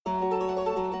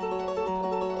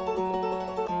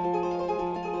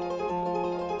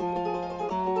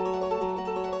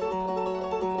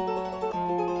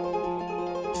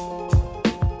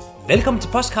Velkommen til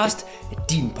Podcast,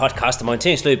 din podcast om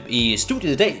orienteringsløb. I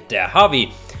studiet i dag, der har vi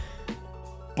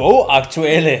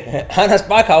bogaktuelle Anders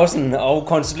Barkhausen og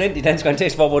konsulent i Dansk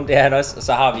Orienteringsforbund, det er han også. Og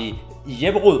så har vi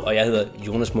Jeppe Rud, og jeg hedder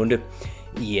Jonas Munde.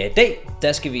 I dag,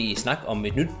 der skal vi snakke om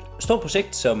et nyt stort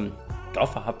projekt, som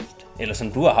Goff har haft, eller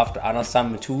som du har haft, Anders,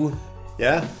 sammen med Tue.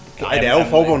 Ja, nej, det er jo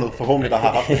forbundet forhåbentlig, der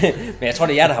har haft det. Men jeg tror,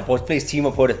 det er jer, der har brugt flest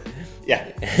timer på det. Ja,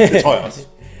 det tror jeg også.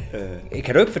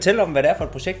 Kan du ikke fortælle om, hvad det er for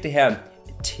et projekt, det her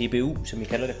TBU, som I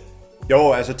kalder det?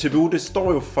 Jo, altså TBU, det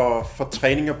står jo for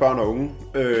træning af børn og unge,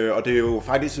 og det er jo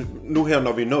faktisk, nu her,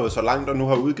 når vi er nået så langt, og nu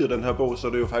har udgivet den her bog, så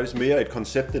er det jo faktisk mere et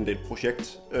koncept, end det er et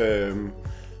projekt.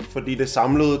 Fordi det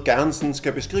samlede gerne sådan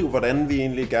skal beskrive, hvordan vi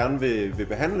egentlig gerne vil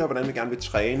behandle, og hvordan vi gerne vil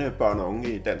træne børn og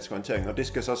unge i dansk orientering. Og det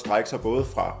skal så strække sig både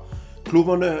fra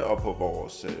klubberne og på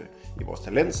i vores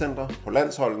talentcenter, på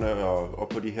landsholdene og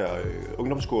på de her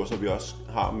ungdomskurser, vi også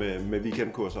har med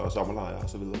weekendkurser og sommerlejre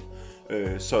osv.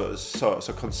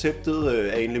 Så konceptet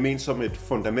er egentlig ment som et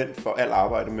fundament for alt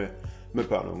arbejde med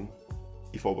børn og unge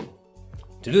i forbundet.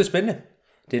 Det lyder spændende.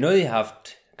 Det er noget, I har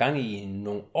haft gang i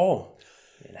nogle år,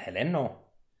 eller halvanden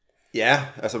år. Ja,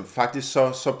 altså faktisk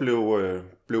så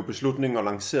blev beslutningen og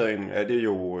lanceringen af det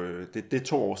jo, det er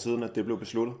 2 år siden, at det blev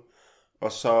besluttet.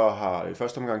 Og så har i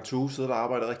første omgang Tue siddet og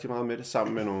arbejdet rigtig meget med det,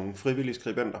 sammen med nogle frivillige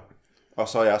skribenter. Og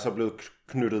så er jeg så blevet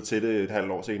knyttet til det et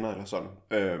halvt år senere, eller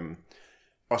sådan.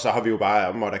 Og så har vi jo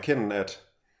bare måttet erkende, at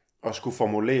skulle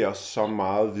formulere så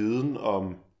meget viden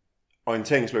om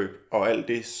orienteringsløb, og alt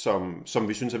det, som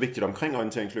vi synes er vigtigt omkring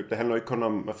orienteringsløb. Det handler ikke kun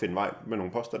om at finde vej med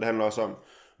nogle poster, det handler også om,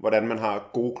 hvordan man har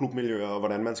gode klubmiljøer, og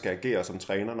hvordan man skal agere som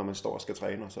træner, når man står og skal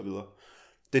træne osv.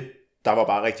 Der var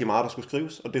bare rigtig meget, der skulle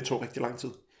skrives, og det tog rigtig lang tid.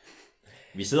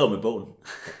 Vi sidder med bogen.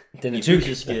 Den er tyk.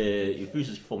 I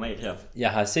fysisk format her.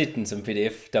 Jeg har set den som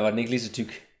pdf, der var den ikke lige så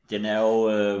tyk. Den er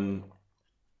jo...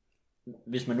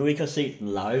 hvis man nu ikke har set den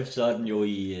live, så er den jo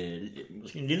i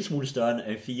måske en lille smule større end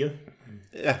A4.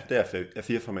 Ja, det er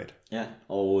A4-format. Ja,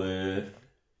 og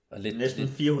næsten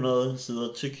 400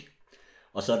 sider tyk.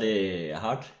 Og så er det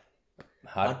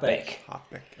hardback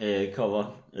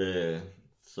cover.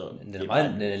 Så den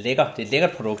er lækker. Det er et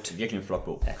lækkert produkt. Det er virkelig en flot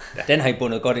bog. Ja. Den har I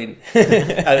bundet godt ind.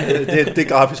 det er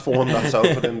grafisk forum, der har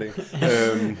sørget for den del.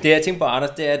 Det jeg tænker på, Anders,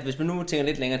 det er, at hvis man nu tænker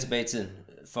lidt længere tilbage i tiden,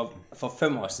 for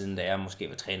 5 år siden, da jeg måske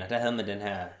var træner, der havde man den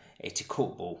her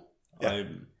ATK-bog. Ja. Og,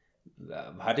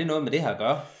 har det noget med det her at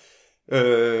gøre?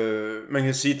 Man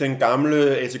kan sige, at den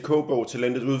gamle ATK-bog,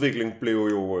 Talentets Udvikling, blev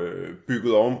jo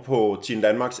bygget oven på Team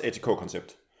Danmarks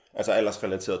ATK-koncept. Altså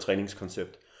aldersrelateret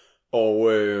træningskoncept.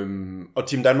 Og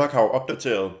Team Danmark har jo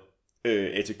opdateret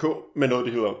ATK med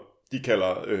noget, de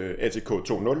kalder ATK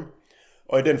 2.0.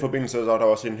 Og i den forbindelse så er der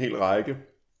også en hel række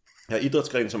af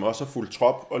idrætsgrene, som også har fulgt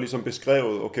trop og ligesom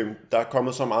beskrevet, okay, der er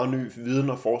kommet så meget ny viden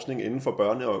og forskning inden for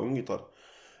børne- og ungeidræt,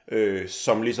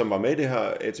 som ligesom var med i det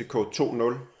her ATK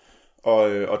 2.0.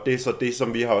 Og det er så det,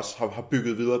 som vi har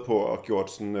bygget videre på og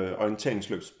gjort sådan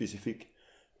orienteringsløb specifik.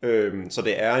 Så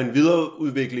det er en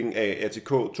videreudvikling af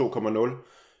ATK 2.0.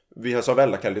 Vi har så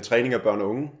valgt at kalde det træning af børn og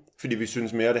unge, fordi vi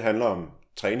synes mere, det handler om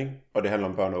træning, og det handler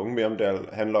om børn og unge, mere om det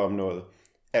handler om noget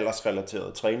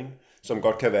aldersrelateret træning, som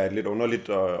godt kan være et lidt underligt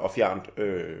og fjernt.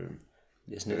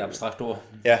 Det er sådan et abstrakt ord.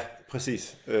 Ja,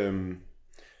 præcis.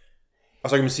 Og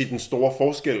så kan man sige, at den store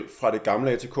forskel fra det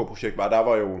gamle ATK-projekt var, der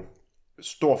var jo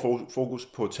stor fokus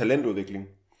på talentudvikling,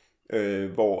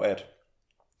 hvor at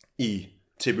i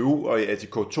TBU og i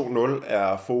ATK 2.0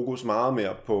 er fokus meget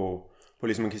mere på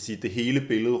ligesom man kan sige, det hele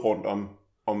billede rundt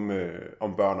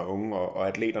om børn og unge og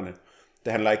atleterne.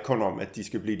 Det handler ikke kun om, at de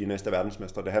skal blive de næste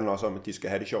verdensmestre. Det handler også om, at de skal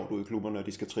have det sjovt ude i klubberne, og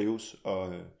de skal trives.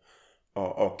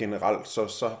 Og generelt,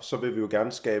 så vil vi jo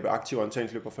gerne skabe aktive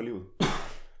orienteringsløber for livet.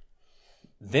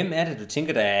 Hvem er det, du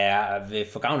tænker, der vil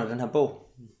få gavn af den her bog?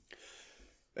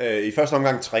 I første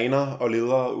omgang trænere og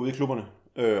ledere ude i klubberne,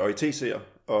 og i TC'er,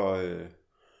 og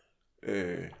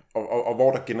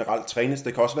hvor der generelt trænes.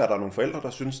 Det kan også være, at der er nogle forældre, der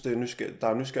synes, der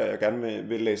er nysgerrige og gerne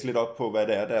vil læse lidt op på, hvad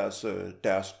det er,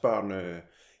 deres børn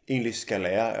egentlig skal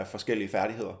lære af forskellige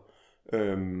færdigheder.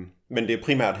 Men det er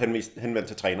primært henvendt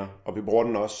til træner, og vi bruger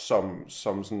den også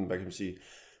som sådan, hvad kan man sige,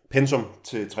 pensum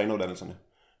til træneruddannelserne,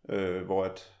 hvor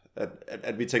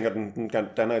at vi tænker,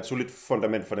 den er et solidt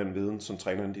fundament for den viden, som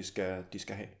trænerne de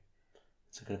skal have.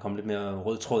 Så kan der komme lidt mere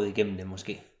rød tråd igennem det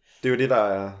måske. Det er jo det, der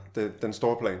er den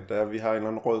store plan. Det er, at vi har en eller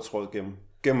anden rød tråd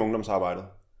gennem ungdomsarbejdet.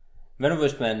 Hvad nu,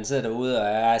 hvis man sidder derude og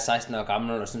er 16 år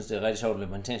gammel og synes, det er rigtig sjovt at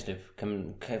løbe orienteringsløb,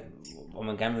 hvor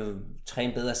man gerne vil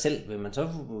træne bedre selv, vil man så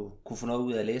kunne få noget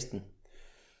ud af at læse den?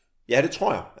 Ja, det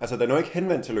tror jeg. Altså, den er jo ikke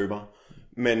henvendt til løbere.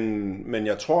 Men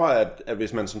jeg tror, at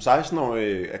hvis man som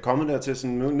 16-årig er kommet dertil,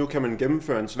 sådan, nu kan man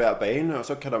gennemføre en svær bane, og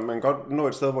så kan man godt nå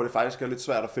et sted, hvor det faktisk er lidt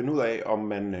svært at finde ud af, om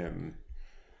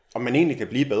man egentlig kan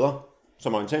blive bedre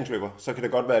som orienteringsløber. Så kan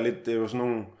det godt være lidt, det er jo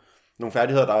sådan nogle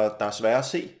færdigheder, der er svære at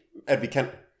se, at vi kan.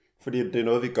 Fordi det er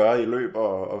noget, vi gør i løb,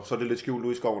 og så er det lidt skjult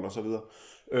ude i skoven og så videre.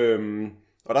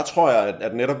 Og der tror jeg,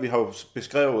 at netop vi har jo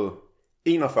beskrevet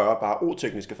 41 bare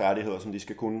otekniske færdigheder, som de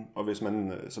skal kunne. Og hvis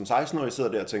man som 16-årig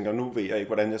sidder der og tænker, nu ved jeg ikke,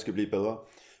 hvordan jeg skal blive bedre,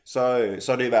 så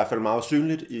er det i hvert fald meget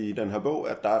synligt i den her bog,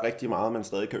 at der er rigtig meget, man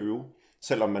stadig kan øve,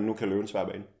 selvom man nu kan løbe en svær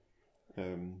bane.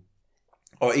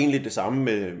 Og egentlig det samme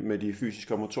med de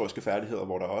fysiske og motoriske færdigheder,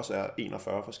 hvor der også er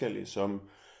 41 forskellige,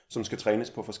 som skal trænes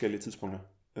på forskellige tidspunkter.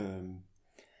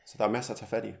 Så der er masser at tage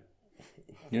fat i.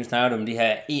 Nu snakker du om de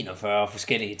her 41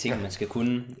 forskellige ting, man skal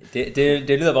kunne.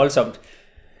 Det lyder voldsomt.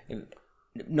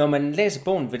 Når man læser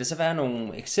bogen, vil der så være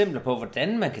nogle eksempler på,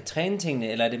 hvordan man kan træne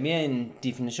tingene, eller er det mere en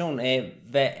definition af,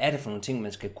 hvad er det for nogle ting,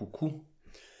 man skal kunne?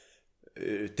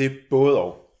 Det er både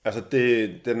og. Altså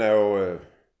den er jo...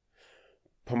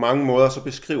 På mange måder så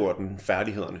beskriver den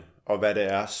færdighederne, og hvad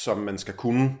det er, som man skal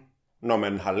kunne, når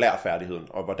man har lært færdigheden,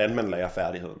 og hvordan man lærer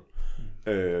færdigheden.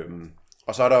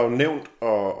 Og så er der jo nævnt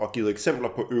og givet eksempler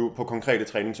på konkrete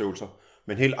træningsøvelser.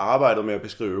 Men hele arbejdet med at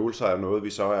beskrive øvelser er noget, vi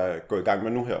så er gået i gang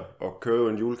med nu her. Og kører jo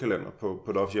en julekalender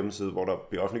på DOFs hjemmeside, hvor der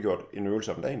bliver offentliggjort en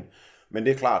øvelse om dagen. Men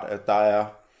det er klart, at der er,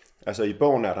 altså i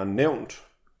bogen er der nævnt,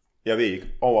 jeg ved ikke,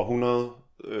 over 100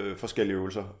 forskellige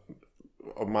øvelser,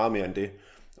 og meget mere end det.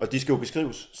 Og de skal jo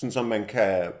beskrives, sådan som man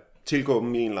kan tilgå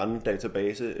dem i en eller anden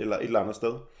database eller et eller andet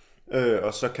sted.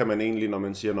 Og så kan man egentlig, når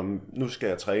man siger, nu skal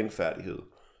jeg træne færdighed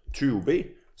 20B,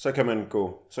 så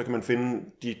kan man finde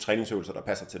de træningsøvelser, der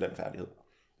passer til den færdighed.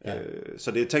 Ja.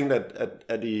 Så det er tænkt,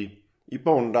 at i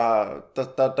bogen,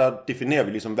 der definerer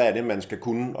vi ligesom, hvad er det, man skal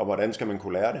kunne, og hvordan skal man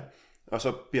kunne lære det. Og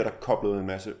så bliver der koblet en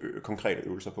masse konkrete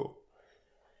øvelser på.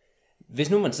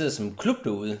 Hvis nu man sidder som klub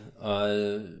derude, og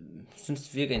synes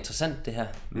det virker interessant det her,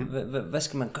 hvad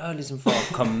skal man gøre ligesom for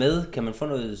at komme med? Kan man få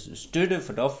noget støtte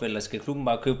for DOF, eller skal klubben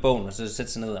bare købe bogen, og så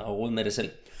sætte sig ned og rode med det selv?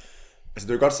 Altså det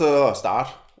er jo godt sted at starte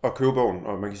og købe bogen,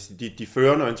 og man kan sige, de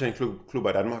førende orienteringsklubber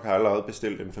i Danmark har allerede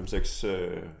bestilt en 5-6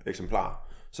 eksemplarer.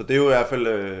 Så det er jo i hvert fald,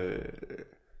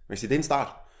 man kan sige, det er en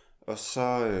start. Og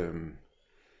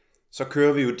så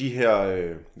kører vi jo de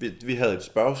her, vi havde et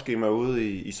spørgeskema ude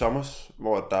i sommers,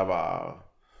 hvor der var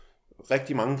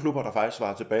rigtig mange klubber, der faktisk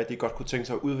var tilbage, de godt kunne tænke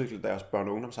sig at udvikle deres børne-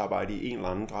 og ungdomsarbejde i en eller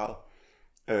anden grad.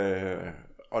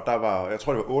 Og der var, jeg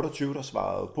tror det var 28, der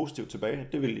svarede positivt tilbage,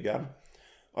 det ville de gerne.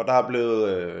 Og der er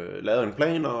blevet lavet en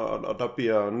plan, og der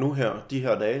bliver nu her, de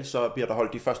her dage, så bliver der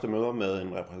holdt de første møder med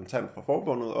en repræsentant fra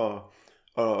forbundet,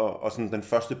 og sådan den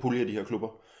første pulje af de her klubber,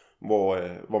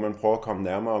 hvor man prøver at komme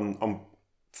nærmere, om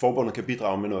forbundet kan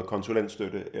bidrage med noget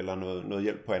konsulentstøtte, eller noget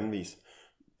hjælp på anden vis.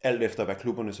 Alt efter, hvad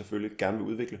klubberne selvfølgelig gerne vil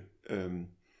udvikle.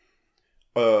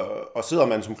 Og sidder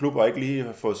man som klub og ikke lige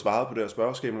har fået svaret på det her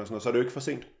spørgeskema, eller sådan noget, så er det jo ikke for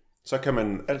sent. Så kan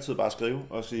man altid bare skrive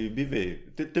og sige,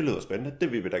 det lyder spændende,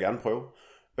 det vil vi da gerne prøve.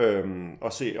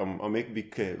 Og se, om ikke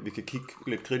vi kan kigge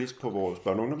lidt kritisk på vores børne-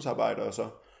 og ungdomsarbejde, og så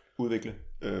udvikle.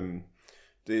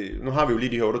 Nu har vi jo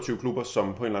lige de her 28 klubber,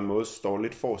 som på en eller anden måde står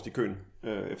lidt forrest i køen,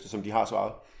 eftersom de har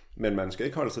svaret. Men man skal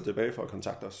ikke holde sig tilbage for at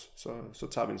kontakte os, så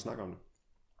tager vi en snak om det.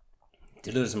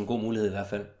 Det lyder som en god mulighed i hvert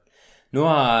fald. Nu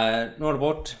har du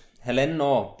brugt 1,5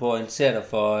 år på at interessere dig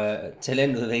for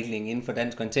talentudvikling inden for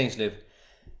dansk orienteringsløb.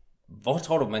 Hvor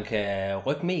tror du, man kan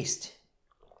rykke mest?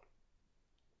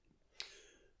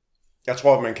 Jeg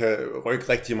tror, at man kan rykke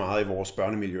rigtig meget i vores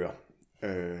børnemiljøer.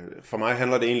 For mig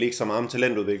handler det egentlig ikke så meget om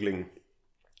talentudviklingen.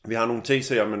 Vi har nogle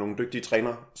TC'er med nogle dygtige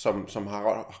trænere, som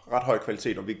har ret høj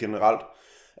kvalitet, og vi generelt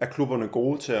er klubberne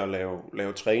gode til at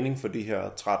lave træning for de her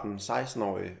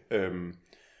 13-16-årige.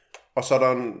 Og så er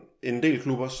der en del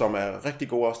klubber, som er rigtig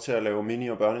gode også til at lave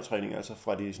mini- og børnetræning, altså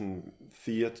fra de sådan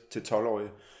 4-12-årige.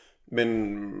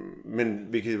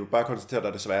 Men vi kan jo bare konstatere, at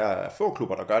der desværre er få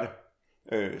klubber, der gør det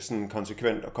sådan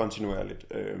konsekvent og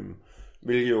kontinuerligt.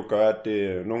 Hvilket jo gør, at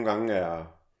det nogle gange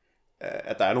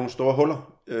at der er nogle store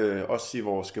huller, også i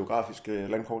vores geografiske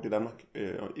landkort i Danmark,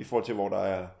 i forhold til, hvor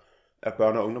der er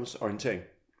børne- og ungdomsorientering.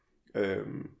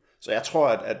 Så jeg tror,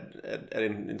 at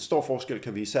en stor forskel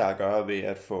kan vi især gøre ved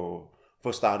at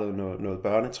få startet noget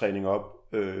børnetræning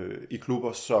op i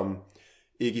klubber, som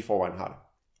ikke i forvejen har det.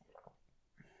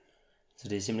 Så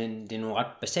det er simpelthen nogle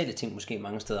ret basale ting måske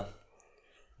mange steder.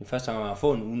 I første gang at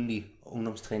få en ugenlig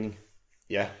ungdomstræning.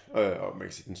 Ja, og man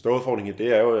kan sige, den store udfordring i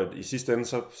det er jo, at i sidste ende,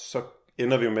 så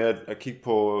ender vi jo med at kigge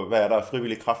på, hvad er der af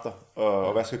frivillige kræfter,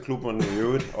 og hvad skal klubberne i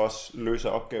øvrigt også løse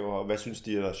opgaver, og hvad synes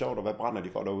de er sjovt, og hvad brænder de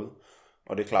for derude.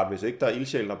 Og det er klart, hvis ikke der er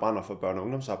ildsjæl, der brænder for børne- og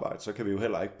ungdomsarbejde, så kan vi jo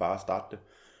heller ikke bare starte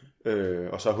det.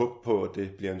 Og så håbe på, at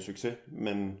det bliver en succes.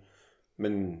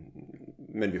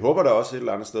 Men vi håber da også et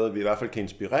eller andet sted, at vi i hvert fald kan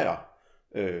inspirere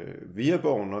via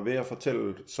bogen og ved at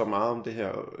fortælle så meget om det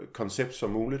her koncept som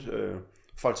muligt.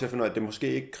 Folk til at finde ud af, at det måske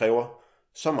ikke kræver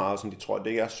så meget, som de tror, at det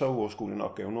ikke er så uoverskuelig en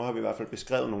opgave. Nu har vi i hvert fald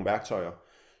beskrevet nogle værktøjer,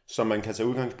 som man kan tage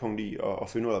udgangspunkt i og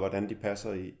finde ud af, hvordan de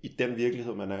passer i den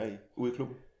virkelighed, man er i ude i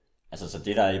klubben. Altså, så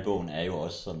det der er i bogen er jo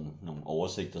også sådan nogle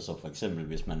oversigter, så for eksempel,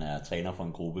 hvis man er træner for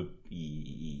en gruppe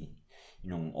i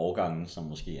nogle årgange, som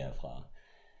måske er fra,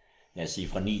 lad os sige,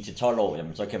 fra 9 til 12 år,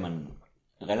 jamen så kan man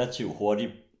relativt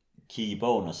hurtigt kigge i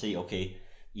bogen og se, okay,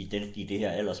 i det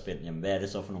her aldersspænd, jamen hvad er det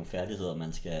så for nogle færdigheder,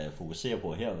 man skal fokusere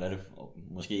på her, hvad er det, og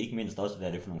måske ikke mindst også, hvad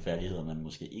er det for nogle færdigheder, man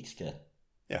måske ikke skal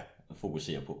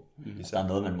fokusere på. Der er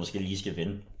noget, man måske lige skal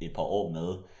vente et par år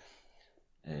med,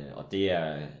 og det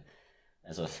er,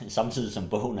 altså samtidig som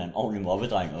bogen er en ordentlig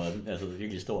mobbedreng, og altså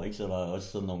virkelig stor, ikke, så er der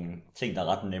også sådan nogle ting, der er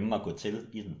ret nemme at gå til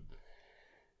i den.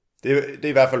 Det er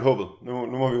i hvert fald håbet. Nu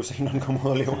må vi jo se, når den kommer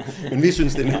ud og lever. Men vi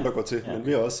synes, det er nemt at gå til. Men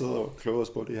vi har også siddet og kloget os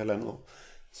på det her 1,5 år.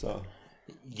 Så.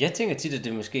 Jeg tænker tit, at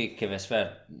det måske kan være svært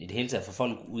i det hele taget for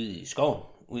folk ude i skoven,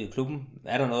 ude i klubben.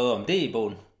 Er der noget om det i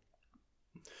bogen?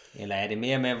 Eller er det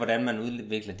mere med, hvordan man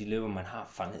udvikler de løber, man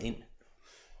har fanget ind?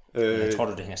 Eller tror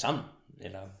du, det hænger sammen?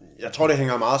 Eller? Jeg tror, det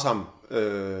hænger meget sammen.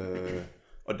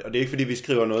 Og det er ikke, fordi vi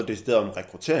skriver noget decideret om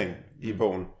rekruttering i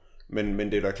bogen. Men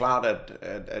det er da klart,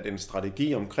 at en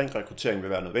strategi omkring rekruttering vil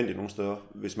være nødvendig nogle steder,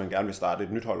 hvis man gerne vil starte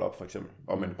et nyt hold op, for eksempel,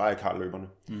 og man bare ikke har løberne.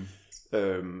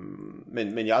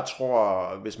 Men jeg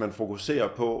tror, hvis man fokuserer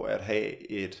på at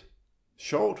have et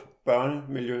sjovt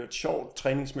børnemiljø, et sjovt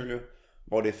træningsmiljø,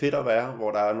 hvor det er fedt at være,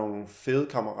 hvor der er nogle fede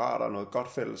kammerater, noget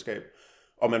godt fællesskab,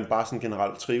 og man bare sådan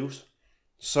generelt trives,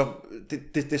 så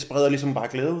det spreder ligesom bare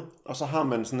glæde, og så har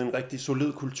man sådan en rigtig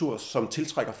solid kultur, som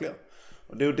tiltrækker flere.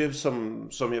 Og det er jo det,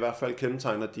 som i hvert fald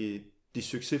kendetegner de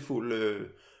succesfulde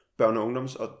børne- og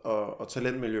ungdoms- og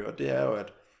talentmiljøer. Det er jo,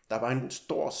 at der er bare en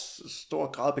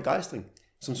stor grad af begejstring,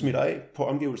 som smitter af på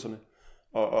omgivelserne.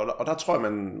 Og der tror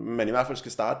jeg, man i hvert fald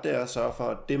skal starte, det er at sørge for,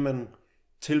 at det, man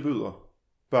tilbyder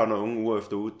børn og unge uge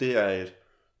efter uge, det er et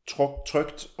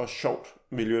trygt og sjovt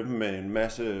miljø med en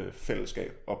masse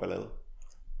fællesskab og ballade.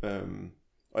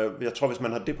 Og jeg tror, hvis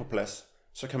man har det på plads,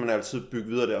 så kan man altid bygge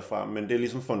videre derfra, men det er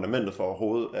ligesom fundamentet for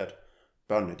overhovedet, at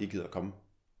børnene, de gider komme.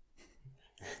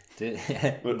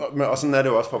 Og sådan er det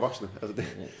jo også for voksne. Altså det.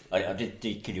 Og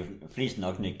det kan de jo flest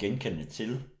nok genkende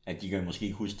til, at de kan måske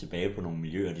ikke huske tilbage på nogle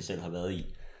miljøer, de selv har været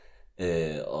i.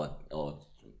 Og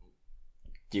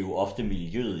det er jo ofte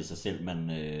miljøet i sig selv,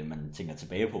 man tænker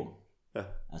tilbage på. Ja.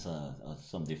 Altså, og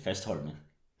som det er fastholdende.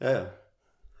 Ja.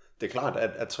 Det er klart,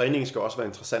 at træningen skal også være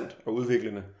interessant og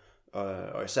udviklende.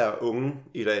 Og især unge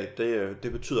i dag,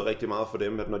 det betyder rigtig meget for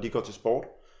dem, at når de går til sport,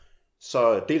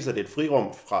 så dels er det et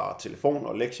frirum fra telefon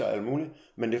og lektier og alt muligt,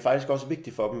 men det er faktisk også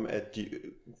vigtigt for dem, at de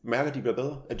mærker, at de bliver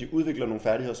bedre, at de udvikler nogle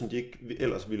færdigheder, som de ikke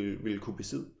ellers ville kunne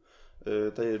besidde.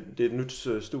 Det er et nyt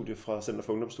studie fra Center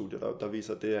for Ungdomsstudier, der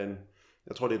viser, at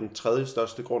jeg tror, det er den 3.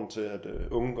 største grund til, at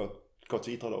unge går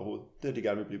til idræt overhovedet. Det er, at de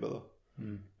gerne vil blive bedre.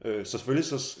 Så selvfølgelig,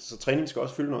 så træning skal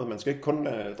også fylde noget. Man skal ikke kun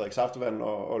drikke saftevand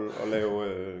og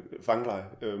lave fangeleje.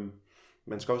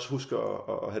 Man skal også huske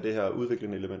at have det her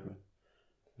udviklende element med.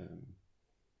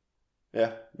 Ja,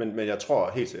 men jeg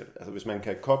tror helt sikkert, altså hvis man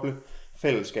kan koble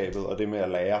fællesskabet og det med at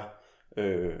lære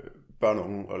børn og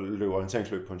unge og løbe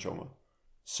orienteringsløb på en sjov måde,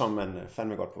 så er man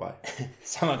fandme godt på vej.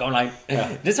 Så er man godt langt.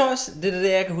 Ja. Det er også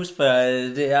det, jeg kan huske fra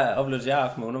det, jeg oplevede, jeg har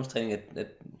haft med ungdomstræning, at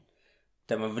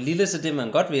da man var lille, så det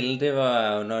man godt ville, det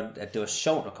var jo, at det var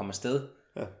sjovt at komme afsted.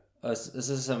 Ja. Og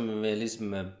så som jeg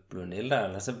ligesom blev en ældre,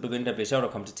 eller så begyndte det at blive sjovt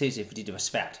at komme til TC, fordi det var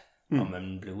svært, og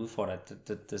man blev udfordret.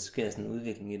 Der sker sådan en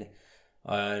udvikling i det.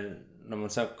 Og når man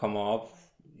så kommer op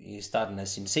i starten af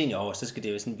sine seniorår, så skal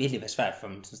det jo sådan virkelig være svært, for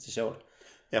man synes, det er sjovt.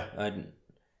 Ja. Og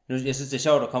nu, jeg synes, det er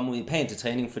sjovt at komme ud i pan til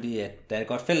træning, fordi at der er et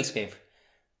godt fællesskab.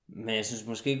 Men jeg synes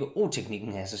måske ikke, at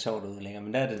O-teknikken er så sjovt ud længere.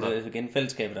 Men der er det igen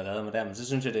fællesskabet, der redder mig der. Men så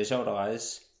synes jeg, det er sjovt at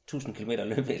rejse 1000 km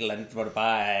løb et eller andet, hvor det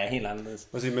bare er helt anderledes.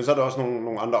 Men så er der også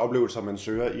nogle andre oplevelser, man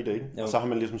søger i det, ikke? Og så har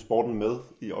man ligesom sporten med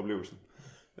i oplevelsen.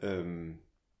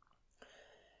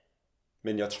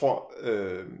 Men jeg tror,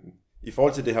 i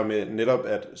forhold til det her med netop,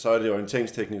 at så er det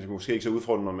orienteringsteknisk måske ikke så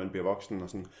udfordrende, når man bliver voksen og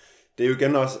sådan. Det er jo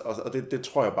igen også, og det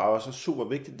tror jeg bare også er super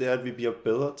vigtigt, det er, at vi bliver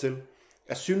bedre til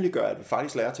at synliggøre, at vi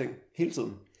faktisk lærer ting hele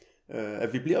tiden.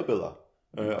 At vi bliver bedre.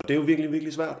 Og det er jo virkelig,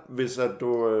 virkelig svært, hvis at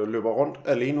du løber rundt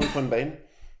alene ude på en bane,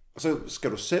 og så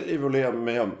skal du selv evaluere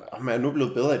med, om jeg er nu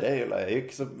blevet bedre i dag, eller er jeg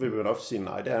ikke, så vil man ofte sige,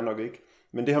 nej, det er jeg nok ikke.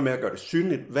 Men det her med at gøre det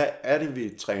synligt, hvad er det, vi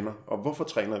træner, og hvorfor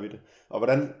træner vi det? Og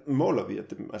hvordan måler vi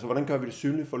det? Altså, hvordan gør vi det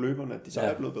synligt for løberne, at de så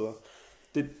er blevet bedre?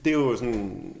 Det er jo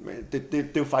sådan, det er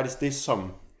jo faktisk det,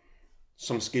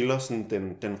 som skiller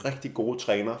sådan den rigtig gode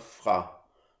træner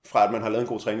fra at man har lavet en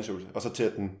god træningsøvelse, og så til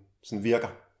at den sådan virker.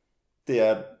 Det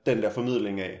er den der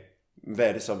formidling af, hvad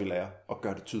er det så, vi lærer, og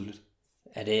gør det tydeligt.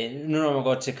 Er det, nu når man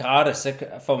går til karate, så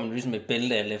får man ligesom et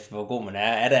bælte af, efter hvor god man er.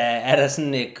 Er der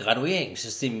sådan et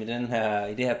gradueringssystem i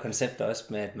det her koncept også,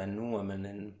 med at nu er man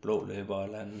en blå løber,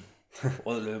 eller en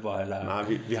rød løber? Eller...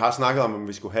 Nej, vi har snakket om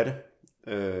vi skulle have det.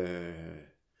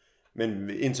 Men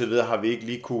indtil videre har vi ikke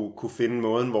lige kunne finde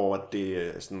måden, hvor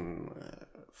det sådan,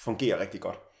 fungerer rigtig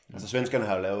godt. Altså svenskerne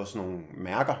har lavet sådan nogle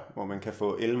mærker, hvor man kan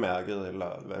få elmærket,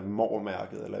 eller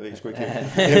mormærket, eller jeg ved sgu ikke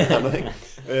helt andet, ikke?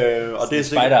 Og det er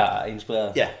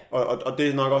spider-inspireret. Ja, og det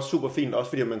er nok også super fint, også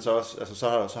fordi man så også, altså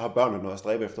så har børnene noget at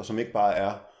stræbe efter, som ikke bare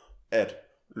er at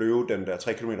løbe den der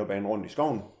 3 km bane rundt i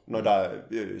skoven, når der er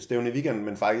stævne i weekenden,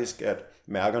 men faktisk at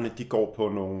mærkerne, de går på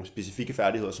nogle specifikke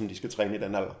færdigheder, som de skal træne i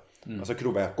den alder. Og så kan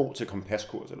du være god til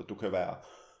kompaskurs, eller du kan være,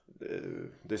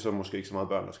 det er så måske ikke så meget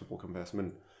børn, der skal bruge kompas,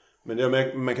 men det er med,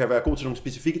 at man kan være god til nogle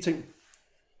specifikke ting,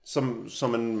 som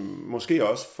man måske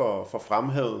også får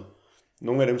fremhævet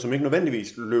nogle af dem, som ikke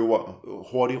nødvendigvis løber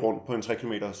hurtigt rundt på en 3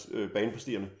 km bane på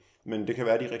stierne, men det kan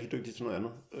være, at de er rigtig dygtige til noget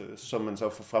andet, som man så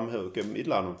får fremhævet gennem et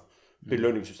eller andet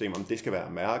belønningssystem, om det skal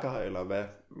være mærker, eller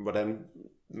hvordan,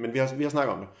 men vi har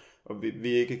snakket om det, og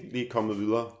vi er ikke lige kommet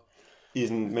videre i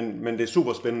sådan, men det er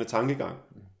super spændende tankegang.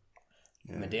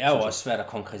 Ja, men det er jo også svært at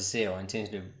konkretisere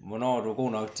orienteringsløb. Hvornår er du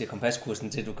god nok til kompaskursen,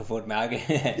 til du kan få et mærke?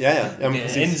 Ja. Jamen,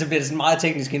 enten så bliver det sådan meget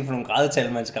teknisk inden for nogle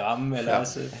gradetal, man skal ramme, eller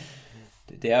også...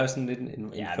 Det er jo sådan lidt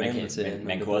en fornemmelse.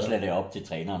 Man kan også lade det op til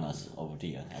træneren også at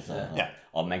vurdere. Altså,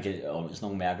 og sådan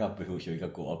nogle mærker behøver jo ikke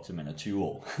at gå op til man er 20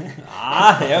 år.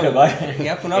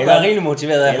 Jeg kunne nok være rimelig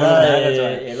motiveret af at få nogle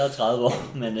mærker, eller 30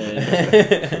 år.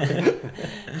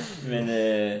 Men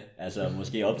altså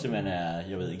måske op til man er,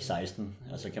 jeg ved ikke, 16,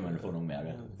 og så kan man få nogle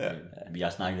mærker. Vi har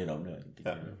snakket lidt om det.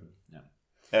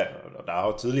 Ja, og der har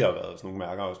jo tidligere været sådan nogle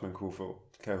mærker også, man kunne få,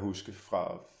 kan jeg huske,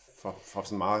 fra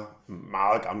sådan meget,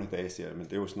 meget gamle dage, siger jeg, men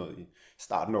det er jo sådan noget i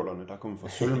startnullerne, der kunne man få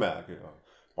sølvmærke og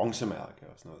bronzemærke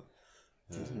og sådan noget.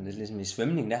 Det er sådan lidt ligesom i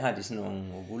svømning, der har de sådan nogle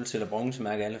guld- eller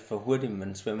bronzemærker, alle for hurtigt,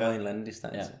 man svømmer en eller anden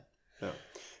distance. Ja.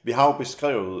 Vi har jo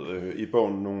beskrevet i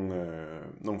bogen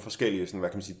nogle forskellige sådan, hvad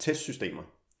kan man sige, testsystemer,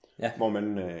 hvor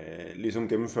man ligesom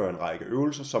gennemfører en række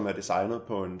øvelser, som er designet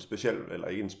på en speciel, eller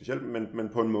ikke en speciel, men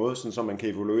på en måde, sådan, så man kan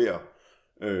evaluere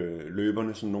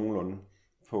løberne sådan nogenlunde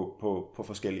på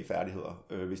forskellige færdigheder,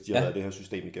 hvis de har været det her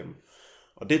system igennem.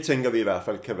 Og det tænker vi i hvert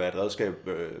fald kan være et redskab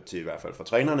til i hvert fald for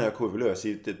trænerne at kunne evaluere og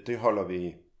sige,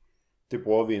 det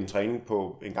bruger vi en træning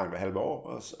på en gang hver halve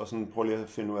år, og sådan prøve lige at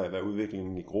finde ud af, hvad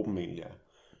udviklingen i gruppen egentlig er.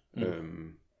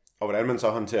 Og hvordan man så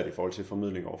håndterer det i forhold til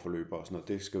formidling over for løber og sådan noget,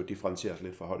 det skal jo differentieres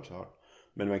lidt fra hold til hold.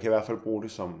 Men man kan i hvert fald bruge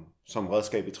det som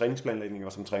redskab i træningsplanlægning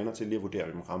og som træner til lige at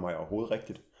vurdere, om rammer jeg overhovedet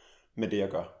rigtigt med det, jeg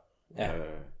gør. Ja.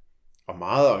 Og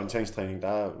meget orienteringstræning,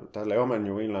 der laver man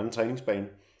jo en eller anden træningsbane,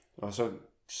 og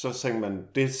så tænker man,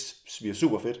 det bliver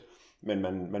super fedt, men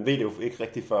man ved det jo ikke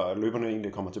rigtigt, før løberne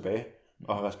egentlig kommer tilbage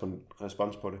og har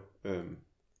respons på det.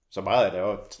 Så meget af det er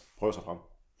jo at prøve sig frem.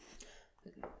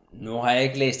 Nu har jeg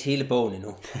ikke læst hele bogen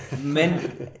endnu, men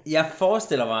jeg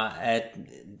forestiller mig, at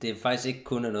det faktisk ikke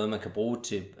kun er noget, man kan bruge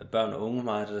til børn og unge,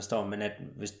 meget der står, men at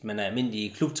hvis man er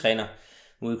almindelig klubtræner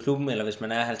ude i klubben, eller hvis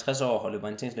man er 50 år og løber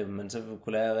orienteringsløb, man så vil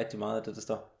kunne lære rigtig meget af det, der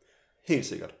står. Helt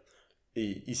sikkert.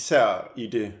 Især i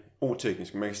det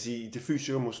otekniske, man kan sige i det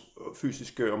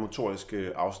fysiske og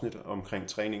motoriske afsnit omkring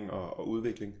træning og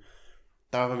udvikling,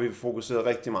 der har vi fokuseret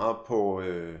rigtig meget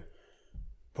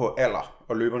på alder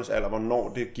og løbernes alder,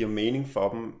 hvornår det giver mening for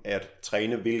dem at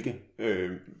træne hvilke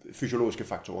fysiologiske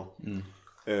faktorer.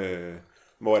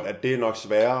 Hvor at det er nok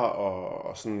sværere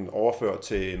at sådan overføre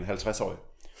til en 50-årig.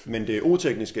 Men det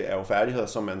otekniske er jo færdigheder,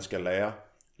 som man skal lære,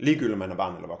 ligegyldigt om man er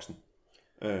barn eller voksen.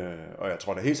 Og jeg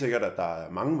tror da helt sikkert, at der er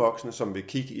mange voksne, som vil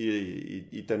kigge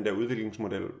i den der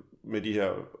udviklingsmodel med de her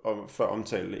før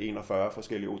omtalte 41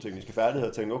 forskellige otekniske færdigheder,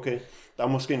 og tænke, okay, der er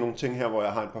måske nogle ting her, hvor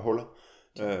jeg har et par huller.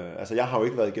 Altså jeg har jo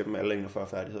ikke været igennem alle 41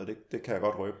 færdigheder, det kan jeg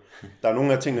godt røbe. Der er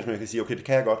nogle af tingene, som jeg kan sige, okay, det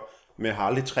kan jeg godt, men jeg har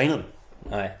aldrig trænet det.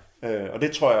 Nej. Og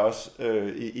det tror jeg også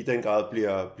i den grad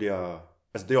bliver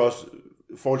altså det er også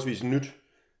forholdsvis nyt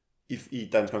i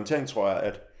dansk orientering, tror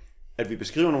jeg, at vi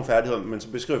beskriver nogle færdigheder, men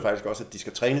så beskriver vi faktisk også, at de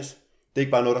skal trænes. Det er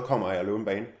ikke bare noget, der kommer af at løbe en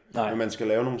bane, men man skal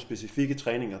lave nogle specifikke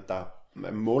træninger, der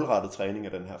er målrettet træning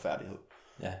af den her færdighed.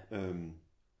 Ja.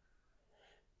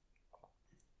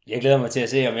 Jeg glæder mig til at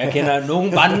se, om jeg kender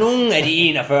bare nogen af de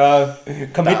 41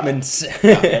 commitments.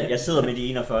 Jeg sidder med de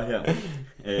 41 her.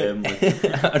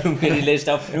 Og nu kan de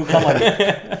læse op. Nu kommer det.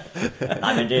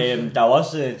 Nej, men der er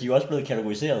også, de er jo også blevet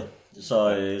kategoriseret. Så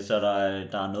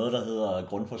der er noget, der hedder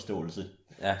grundforståelse.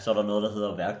 Ja. Så er der noget, der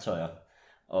hedder værktøjer.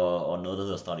 Og noget, der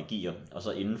hedder strategier. Og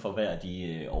så inden for hver af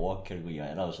de overkategorier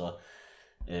er der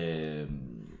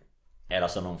jo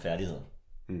så nogle færdigheder.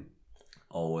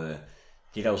 Og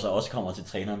det der jo så også kommer til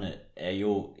trænerne er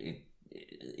jo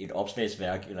et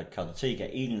opslagsværk eller et kartotek af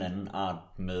en eller anden art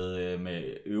med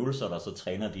øvelser, der så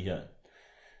træner de her.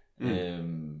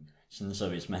 Sådan så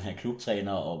hvis man er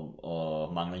klubtræner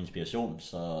og mangler inspiration,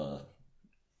 så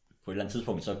på et eller andet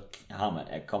tidspunkt så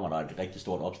kommer der et rigtig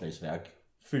stort opslagsværk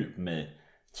fyldt med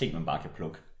ting, man bare kan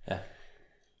plukke. Ja.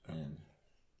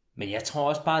 Men jeg tror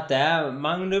også bare, at der er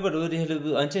mange løber derude, det her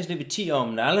løbet, orienteringsløb i 10 år,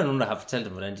 men der er aldrig nogen, der har fortalt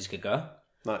dem, hvordan de skal gøre.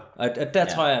 Nej. Og der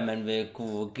tror jeg, at man vil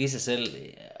kunne give sig selv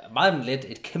meget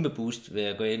let et kæmpe boost ved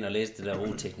at gå ind og læse det der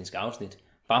rotekniske afsnit.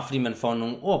 Bare fordi man får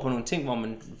nogle ord på nogle ting, hvor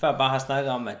man før bare har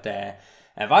snakket om, at der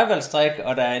er vejvalgstrik,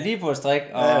 og der er ligebordstrik,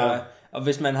 og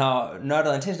hvis man har nørdet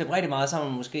orienteringsløb rigtig meget, så har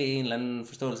man måske en eller anden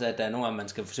forståelse af, at der er nogle gange, man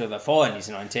skal forsøge at være foran i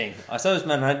sin orientering. Og så hvis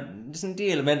man har sådan de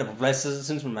elementer på plads, så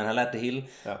synes man har lært det hele.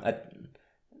 Ja. Og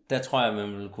der tror jeg,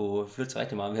 man vil kunne flytte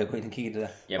rigtig meget ved at gå ind og kigge det der.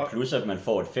 Ja, plus at man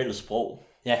får et fælles sprog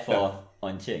for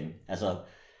orientering. Altså,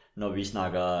 når vi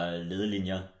snakker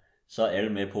ledelinjer, så er alle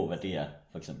med på, hvad det er,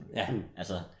 for eksempel. Ja.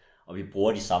 Altså, og vi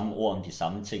bruger de samme ord om de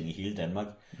samme ting i hele Danmark,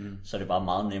 så er det bare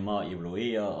meget nemmere at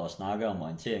evaluere og snakke om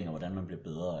orientering og hvordan man bliver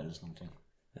bedre og alle sådan nogle ting.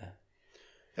 Ja.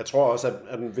 Jeg tror også,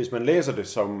 at hvis man læser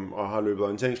det og har løbet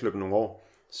orienteringsløb nogle år,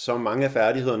 så mange af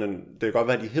færdighederne, det kan godt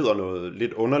være, at de hedder noget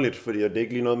lidt underligt, fordi det er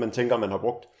ikke lige noget, man tænker, man har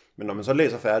brugt. Men når man så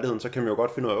læser færdigheden, så kan man jo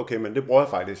godt finde ud af, okay, men det bruger jeg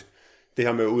faktisk. Det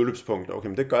her med udløbspunkter, okay,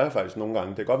 men det gør jeg faktisk nogle gange.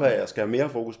 Det kan godt være, at jeg skal have mere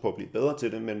fokus på at blive bedre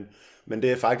til det, men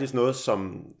det er faktisk noget,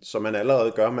 som man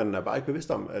allerede gør. Man er bare ikke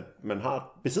bevidst om, at man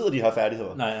besidder de her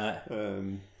færdigheder. Nej.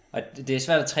 Og det er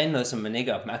svært at træne noget, som man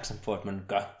ikke er opmærksom på, at man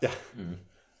gør. Ja.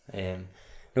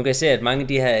 Nu kan jeg se, at mange af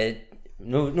de her...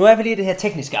 Nu er vi lige i det her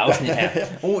tekniske afsnit her.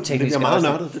 Det bliver meget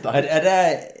nørdet til dig.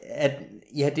 At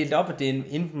I har delt op, at det er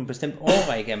inden for en bestemt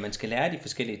årrække, at man skal lære de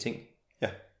forskellige ting. Ja.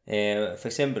 For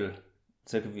eksempel,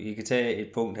 så kan I kan tage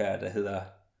et punkt her, der hedder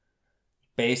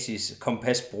basis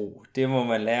kompasbrug. Det må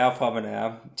man lære fra, man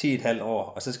er 10,5 år,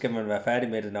 og så skal man være færdig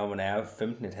med det, når man er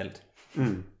 15,5.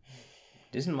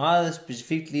 Det er sådan meget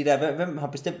specifikt lige der. Hvem har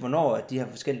bestemt, hvornår de her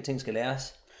forskellige ting skal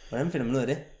læres? Hvordan finder man ud af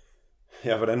det?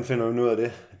 Ja, hvordan finder man ud af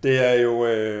det? Det er jo,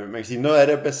 man kan sige, noget af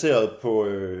det er baseret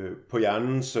på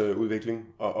hjernens udvikling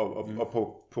og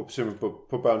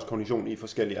på børns kognition i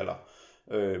forskellige alder.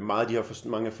 Meget af de her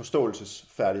mange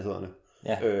forståelsesfærdighederne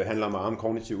handler meget om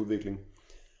kognitiv udvikling.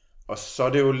 Og så er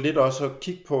det jo lidt også at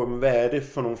kigge på, hvad er det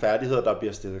for nogle færdigheder, der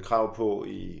bliver stillet krav på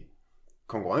i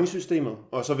konkurrencesystemet,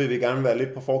 og så vil vi gerne være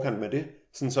lidt på forkant med det,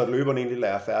 sådan så at løberne egentlig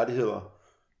lærer færdigheder,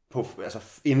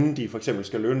 inden de for eksempel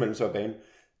skal løbe en mellemsvær bane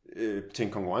til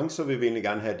en konkurrence, så vil vi egentlig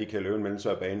gerne have, at de kan løbe en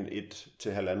mellemsvær bane 1 til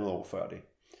 1,5 år før det.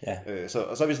 Ja.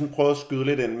 Og så har vi sådan prøvet at skyde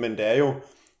lidt ind, men det er jo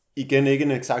igen ikke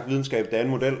en eksakt videnskab, det er en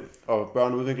model, og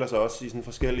børn udvikler sig også i sådan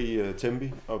forskellige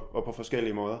tempi og på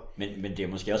forskellige måder. Men det er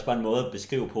måske også bare en måde at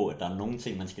beskrive på, at der er nogle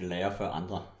ting, man skal lære før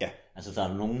andre. Ja. Altså der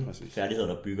er nogle færdigheder,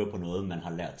 der bygger på noget, man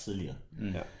har lært tidligere.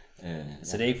 Ja.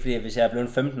 Så det er ikke fordi, at hvis jeg er blevet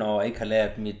 15 år og ikke har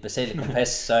lært mit basale kompas,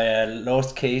 så er jeg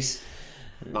lost case.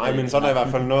 Nej, men så er der i hvert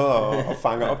fald noget at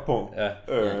fange op på.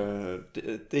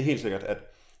 Det er helt sikkert, at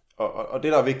og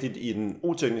det, der er vigtigt i den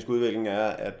utekniske udvikling, er,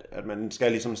 at man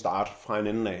skal ligesom starte fra en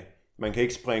ende af. Man kan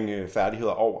ikke springe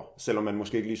færdigheder over, selvom man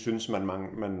måske ikke lige synes,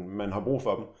 man har brug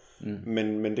for dem.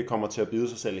 Men det kommer til at bide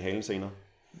sig selv i halen senere.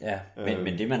 Ja.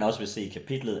 Men det, man også vil se i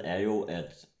kapitlet, er jo,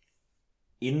 at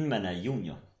inden man er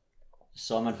junior,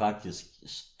 så er man faktisk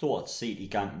stort set i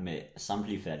gang med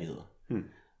samtlige færdigheder.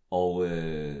 Og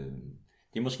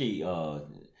det er måske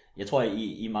jeg tror,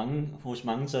 hos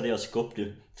mange så er det at skubbe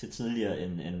det til tidligere,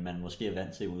 end man måske er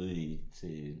vant til ude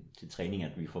til træning,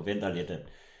 at vi forventer lidt, at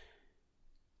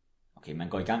okay, man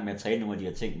går i gang med at træne nogle af de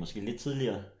her ting, måske lidt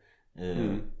tidligere,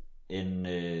 end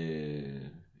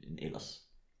ellers.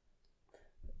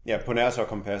 Ja, på nær så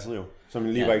kompasset jo, som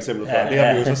lige var eksemplet før. Det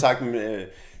har vi jo så sagt,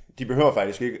 de behøver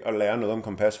faktisk ikke at lære noget om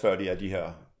kompas, før de er de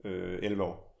her 11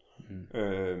 år.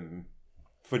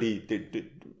 Fordi det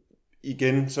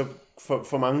igen, så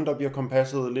for mange, der bliver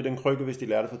kompasset lidt en krykke, hvis de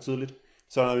lærer det for tidligt.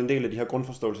 Så er der en del af de her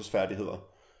grundforståelsesfærdigheder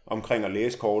omkring at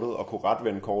læse kortet og kunne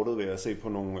retvende kortet ved at se på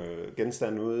nogle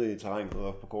genstande ude i terrænet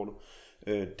og på kortet.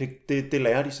 Det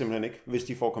lærer de simpelthen ikke, hvis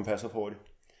de får kompasser for hurtigt.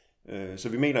 Så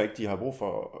vi mener ikke, de har brug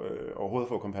for overhovedet at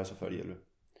få kompasser før de 11.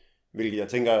 hvilket jeg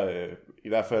tænker i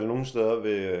hvert fald nogle steder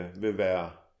vil være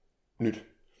nyt.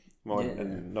 Hvor,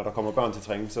 når der kommer børn til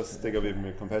træning, så stikker vi dem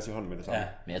med kompas i hånden med det samme. Ja,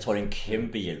 men jeg tror, det er en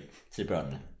kæmpe hjælp til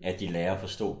børnene, at de lærer at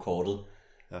forstå kortet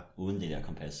uden det der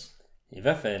kompas. I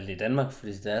hvert fald i Danmark,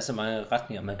 fordi der er så mange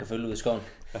retninger, man kan følge ud i skoven.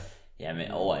 Ja,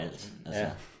 men overalt. Altså.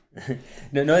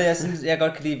 Ja. Noget, jeg synes, jeg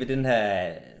godt kan lide ved den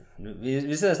her...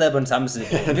 Vi sidder stadig på den samme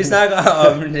side. Vi snakker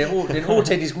om den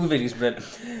O-tekniske udviklingsmodel.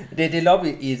 Det er delt op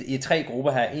i 3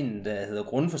 grupper her. En, der hedder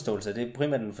grundforståelse. Det er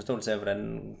primært en forståelse af,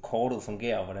 hvordan kortet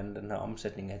fungerer, og hvordan den her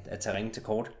omsætning af terræn til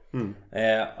kort.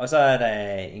 Og så er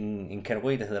der en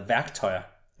kategori, der hedder værktøjer.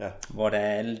 Ja. Hvor der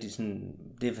er alle de sådan...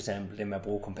 Det er for eksempel det med at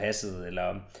bruge kompasset,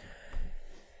 eller...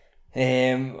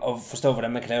 og forstå,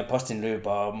 hvordan man kan lave et postindløb,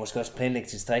 og måske også planlægge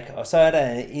sit strik. Og så er der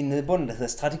en nede i bunden, der hedder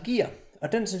strategier.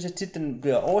 Og den synes jeg tit, den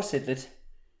bliver overset lidt.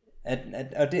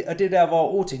 Og det er der,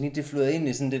 hvor O-teknik det flyder ind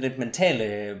i sådan det lidt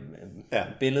mentale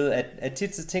billede. At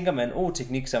tit så tænker man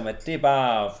O-teknik som, at det er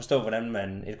bare at forstå,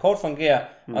 hvordan et kort fungerer,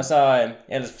 og så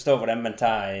ellers forstå, hvordan man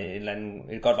tager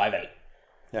et godt vejvalg.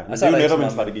 Ja, men og så det er jo netop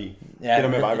en strategi. Ja. Det der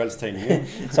med vejvalgstagning.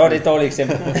 Så er det et dårligt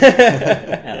eksempel.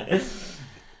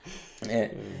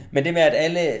 Men det med, at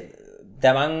alle... Der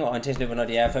er mange orienteringsløbere, når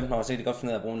de er 15 år, så kan de godt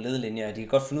finde ud af at bruge en ledelinje, og de kan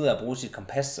godt finde ud af at bruge sit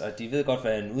kompas, og de ved godt,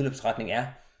 hvad en udløbsretning er.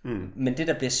 Men det,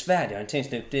 der bliver svært i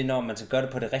orienteringsløb, det er, når man skal gøre det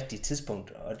på det rigtige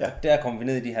tidspunkt. Og der kommer vi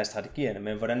ned i de her strategier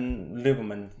med,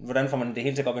 hvordan får man det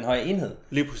hele til at gå op i en højere enhed.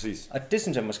 Lige præcis. Og det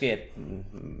synes jeg måske,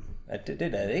 at det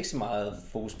der er ikke så meget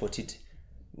fokus på tit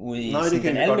ude i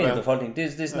den almindelige befolkning. Det er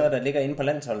sådan noget, der ligger inde på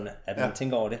landsholdene, at man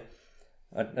tænker over det.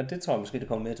 Og det tror jeg måske, det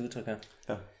kommer mere til udtryk her.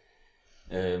 Ja.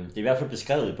 Det er i hvert fald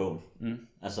beskrevet i bogen.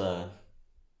 Altså,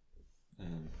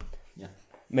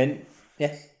 Men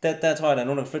der tror jeg, der er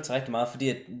nogen, der kan flytte sig rigtig meget,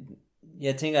 fordi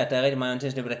jeg tænker, at der er rigtig mange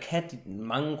orienteringsløbere, der kan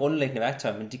mange grundlæggende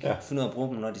værktøjer, men de kan ikke finde ud af at bruge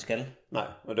dem, når de skal. Nej.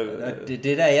 Og det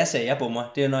er der, jeg sagde, jeg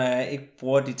bommer. Det er, når jeg ikke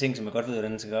bruger de ting, som jeg godt ved,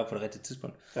 hvordan jeg skal gøre på det rigtige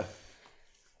tidspunkt. Ja.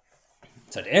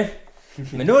 Så det.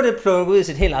 Men nu er det plukket ud i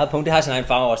sit helt eget punkt. Det har sin egen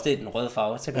farve også. Det er den røde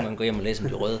farve. Så kan man gå hjem og læse om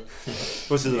de røde.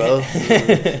 På side hvad?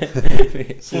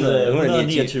 Side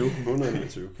 129.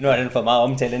 Nu har den for meget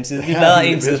omtalt den side. Vi bladrer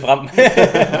en side frem.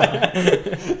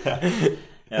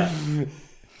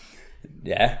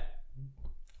 Ja.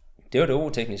 Det var det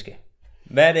O-tekniske.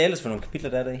 Hvad er det ellers for nogle kapitler,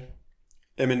 der er der i?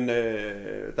 Jamen,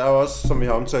 der er også, som vi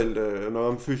har omtalt, noget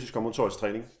om fysisk og motorisk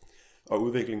træning og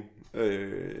udvikling.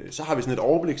 Så har vi sådan et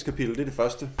overblikskapitel, det er det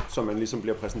første, som man ligesom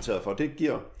bliver præsenteret for. Det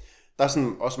giver, der er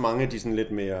sådan også mange af de sådan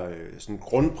lidt mere sådan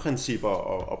grundprincipper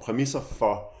og præmisser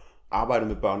for arbejdet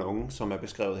med børn og unge, som er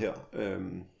beskrevet her.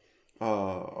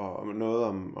 Og noget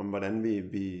om hvordan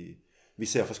vi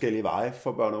ser forskellige veje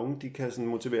for børn og unge. De kan sådan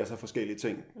motivere sig forskellige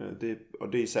ting.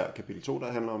 Og det er især kapitel 2,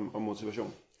 der handler om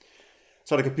motivation.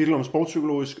 Så er der kapitel om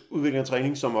sportspsykologisk udvikling og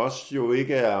træning, som også jo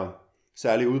ikke er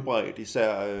særlig udbredt,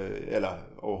 især eller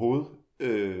overhovedet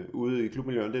ude i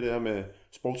klubmiljøet. Det er det her med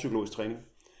sportspsykologisk træning,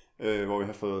 hvor vi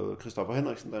har fået Christoffer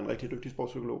Henriksen, der er en rigtig dygtig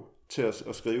sportspsykolog, til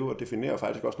at skrive og definere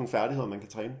faktisk også nogle færdigheder, man kan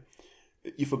træne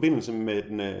i forbindelse med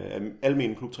den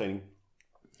almene klubtræning.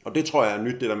 Og det tror jeg er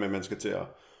nyt, det der med, at man skal til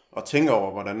at tænke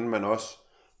over, hvordan man også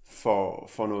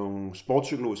får nogle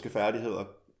sportspsykologiske færdigheder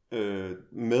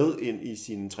med ind i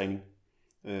sin træning.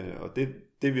 Og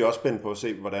det er vi også spændt på at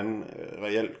se, hvordan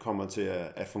reelt kommer til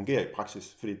at fungere i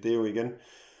praksis. Fordi det er jo igen,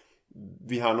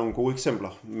 vi har nogle gode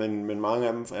eksempler, men mange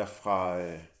af dem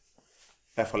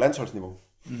er fra landsholdsniveau.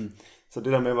 Så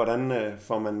det der med, hvordan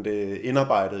får man det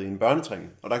indarbejdet i en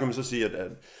børnetræning. Og der kan man så sige,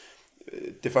 at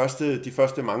de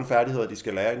første mange færdigheder, de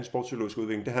skal lære i den sportspsykologiske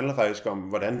udvikling, det handler faktisk om,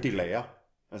 hvordan de lærer.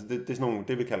 Altså det er sådan nogle,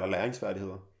 det vi kalder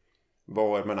læringsfærdigheder.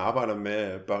 Hvor at man arbejder med,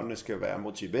 at børnene skal være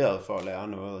motiveret for at lære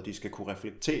noget, og de skal kunne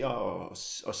reflektere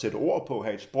og sætte ord på,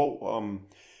 have et sprog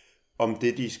om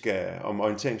det, de skal, om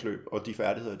orienteringsløb og de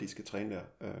færdigheder, de skal træne der.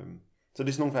 Så det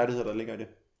er sådan nogle færdigheder, der ligger i det.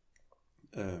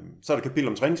 Så er der kapitel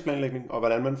om træningsplanlægning, og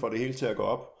hvordan man får det hele til at gå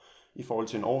op i forhold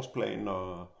til en årsplan,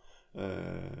 og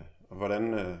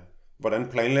hvordan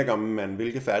planlægger man,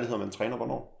 hvilke færdigheder man træner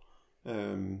hvornår.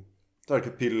 Så er der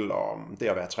et kapitel om det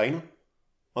at være træner,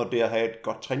 og det at have et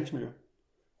godt træningsmiljø.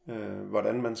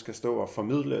 Hvordan man skal stå og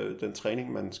formidle den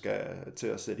træning, man skal til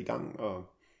at sætte i gang,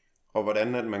 og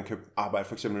hvordan at man kan arbejde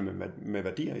for eksempel med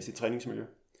værdier i sit træningsmiljø.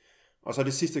 Og så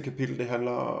det sidste kapitel, det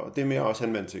er mere også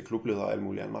henvendt til klubledere og alle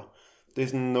mulige andre. Det er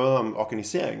sådan noget om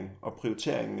organisering og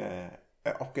prioritering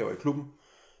af opgaver i klubben,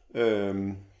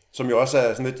 som jo også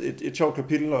er sådan et sjovt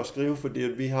kapitel at skrive, fordi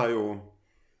at vi har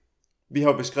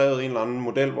jo beskrevet en eller anden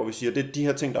model, hvor vi siger, at det er de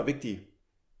her ting, der er vigtige.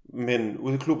 Men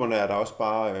ude i klubberne er der også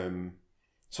bare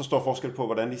så stor forskel på,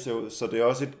 hvordan de ser ud. Så det er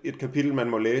også et kapitel, man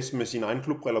må læse med sine egne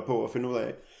klubbriller på og finde ud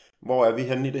af, hvor er vi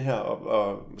henne i det her,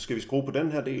 og skal vi skrue på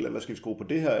den her del, eller skal vi skrue på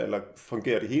det her, eller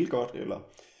fungerer det helt godt, eller...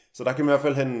 Så der kan man i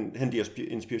hvert fald hente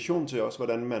inspiration til også,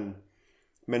 hvordan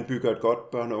man bygger et godt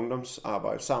børne- og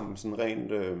ungdomsarbejde sammen, sådan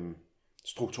rent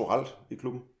strukturelt i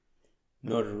klubben.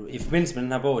 Når du i forbindelse med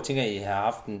den her bog, tænker I har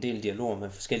haft en del dialoger med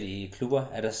forskellige klubber.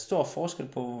 Er der stor forskel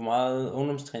på, hvor meget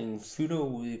ungdomstræning fylder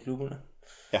ude i klubberne?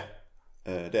 Ja,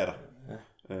 det er der.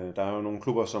 Ja. Der er jo nogle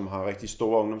klubber, som har rigtig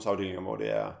store ungdomsafdelinger, hvor det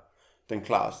er den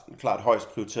klart højst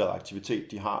prioriterede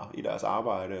aktivitet, de har i deres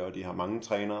arbejde, og de har mange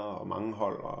trænere og mange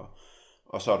hold,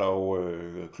 og så er der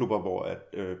jo klubber, hvor at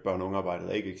børne- og ungearbejdet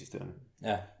er ikke eksisterende.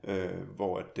 Ja.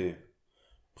 Hvor at det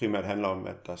primært handler om,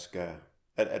 at der skal...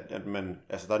 At man,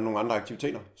 altså der er nogle andre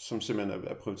aktiviteter, som simpelthen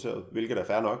er prioriteret, hvilket er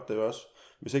fair nok. Det er også,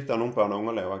 hvis ikke der er nogen børn og unge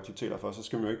at lave aktiviteter for, så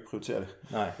skal man jo ikke prioritere det.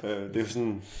 Nej. Det er jo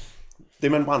sådan,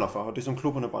 det man brænder for, og det som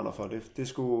klubberne brænder for, det er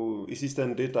sgu i sidste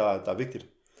ende det, der er vigtigt,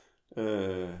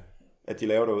 at de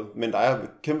laver derude. Men der er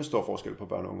kæmpe stor forskel på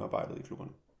børn og unge arbejdet i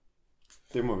klubberne.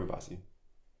 Det må vi bare sige.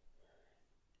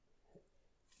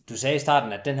 Du sagde i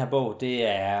starten, at den her bog, det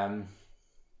er,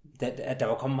 at der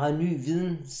var kommet meget ny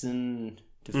viden siden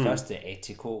det første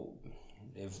ATK-forløb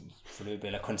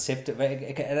eller koncept.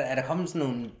 Er der kommet sådan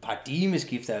nogle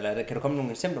paradigmeskifter, eller kan der komme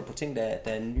nogle eksempler på ting, der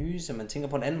er nye, som man tænker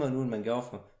på en anden måde nu, end man gjorde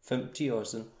for 5-10 år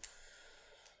siden?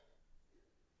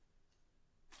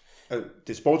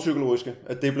 Det sportspsykologiske,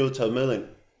 at det er blevet taget med ind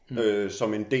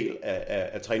som en del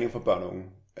af træning for børn og unge,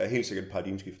 er helt sikkert et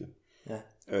paradigmeskifte. Ja.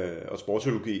 Og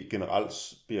sportspsykologi generelt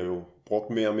bliver jo brugt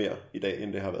mere og mere i dag,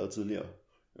 end det har været tidligere.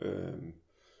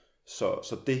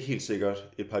 Så det er helt sikkert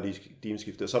et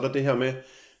paradigmeskifte. Så er der det her med,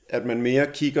 at man mere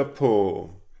kigger på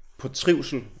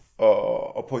trivsel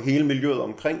og på hele miljøet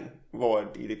omkring, hvor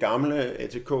i det gamle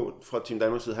ATK fra Team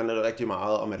Danmarks side handler det rigtig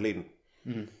meget om atleten.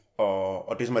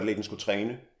 Og det, som atleten skulle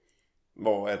træne.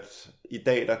 Hvor at i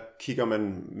dag, der kigger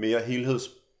man mere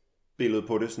helhedsbilledet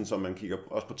på det, sådan som man kigger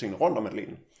også på tingene rundt om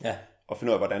atleten. Ja. Og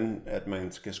finder ud af, hvordan at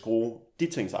man skal skrue de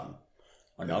ting sammen.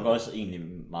 Og nok også egentlig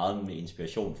meget med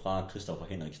inspiration fra Christoffer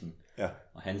Henriksen. Ja.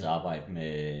 Og hans arbejde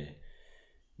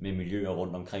med miljøer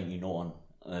rundt omkring i Norden.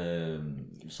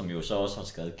 Som jo så også har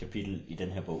skrevet et kapitel i den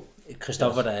her bog.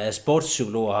 Christoffer, der er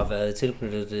sportspsykolog og har været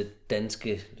tilknyttet det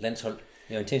danske landshold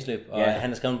i orienteringsløb. Og han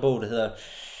har skrevet en bog, der hedder...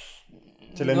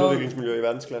 Talentudviklingsmiljø i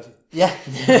verdensklasse. Ja,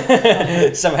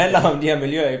 som handler om de her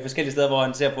miljøer i forskellige steder, hvor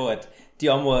han ser på, at de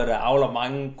områder, der avler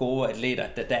mange gode atleter,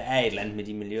 der er et eller andet med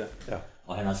de miljøer. Ja.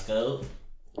 Og han har skrevet...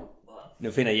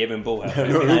 Nu finder Jeppe en bog her.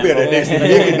 Nu bliver det næsten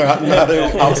virkelig nørdet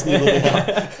jo afsnittet det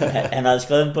her. Han har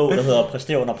skrevet en bog, der hedder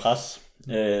Præster under pres,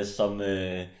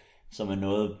 som er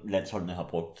noget, landsholdene har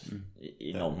brugt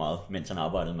enormt meget, mens han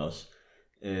arbejdede med os.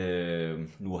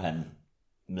 Nu er han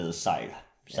med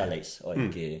sejlads, og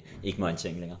ikke med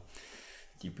orientering længere.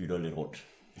 De bytter lidt rundt,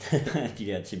 de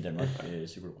der Team Danmark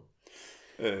psykologer.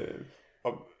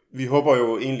 Og vi håber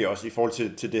jo egentlig også i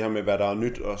forhold til det her med, hvad der er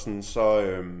nyt, og sådan,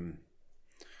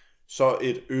 så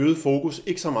et øget fokus,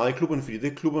 ikke så meget i klubberne, fordi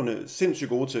det er klubberne sindssygt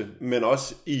gode til, men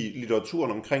også i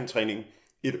litteraturen omkring træning,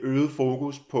 et øget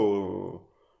fokus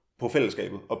på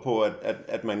fællesskabet, og på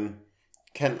at man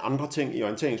kan andre ting i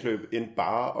orienteringsløb, end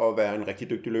bare at være en rigtig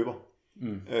dygtig løber.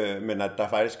 Men at der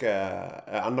faktisk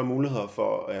er andre muligheder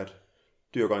for at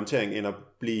dyrke orientering, end at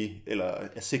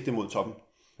at sigte mod toppen.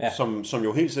 Ja. Som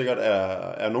jo helt sikkert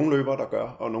er nogle løbere, der gør,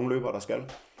 og nogle løbere, der skal.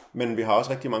 Men vi har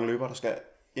også rigtig mange løbere, der skal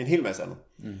en hel masse andet.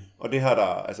 Og det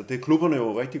er klubberne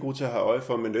jo rigtig gode til at have øje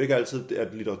for, men det er jo ikke altid,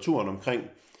 at litteraturen omkring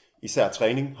især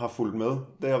træning har fulgt med.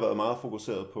 Det har været meget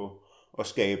fokuseret på at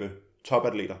skabe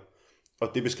topatleter. Og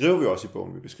det beskriver vi også i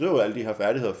bogen. Vi beskriver alle de her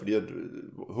færdigheder, fordi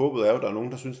håbet er jo, at der er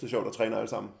nogen, der synes, det er sjovt at træne alle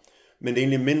sammen. Men det er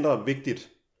egentlig mindre vigtigt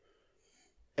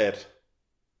at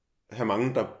have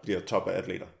mange, der bliver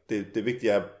topatleter. Det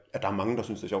vigtige er, at der er mange, der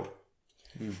synes, det er sjovt.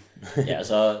 Ja,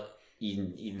 altså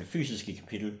i den fysiske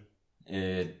kapitel,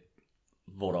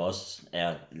 hvor der også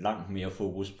er langt mere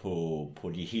fokus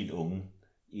på de helt unge,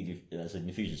 altså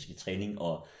den fysiske træning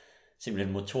og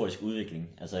simpelthen motorisk udvikling.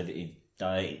 Altså der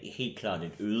er helt klart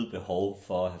et øget behov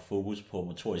for at have fokus på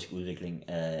motorisk udvikling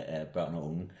af børn og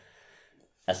unge.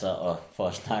 Altså, og for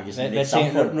at snakke sådan lidt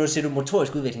samfund. Nu siger du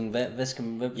motorisk udvikling, hvad skal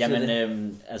man...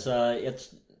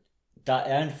 Der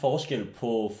er en forskel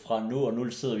på fra nu, og nu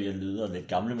sidder vi og lyder lidt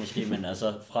gamle måske, men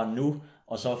altså fra nu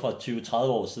og så fra 20-30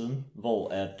 år siden, hvor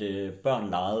at børn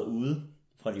legede ude,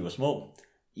 fra de var små,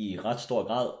 i ret stor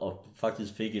grad, og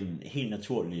faktisk fik en helt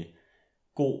naturlig,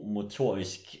 god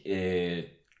motorisk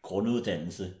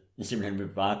grunduddannelse. Simpelthen med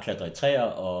bare klatre i træer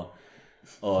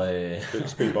og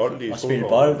spille bold og spille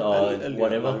bold og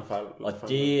whatever. Og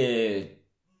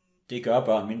det gør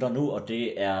børn mindre nu, og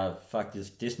det er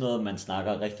faktisk det er sådan noget, man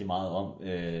snakker rigtig meget om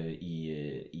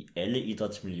i alle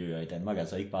idrætsmiljøer i Danmark,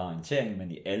 altså ikke bare orientering,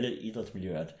 men i alle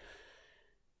idrætsmiljøer, at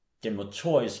de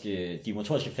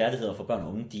motoriske færdigheder for børn og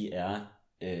unge, de er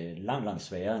langt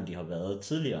sværere, end de har været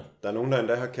tidligere. Der er nogen, der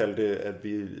endda har kaldt det, at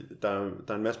der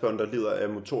er en masse børn, der lider af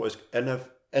motorisk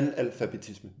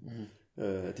analfabetisme.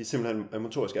 De simpelthen er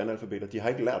motoriske analfabeter. De har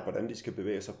ikke lært, hvordan de skal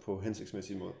bevæge sig på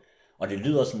hensigtsmæssig måde. Og det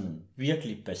lyder sådan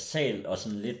virkelig basalt og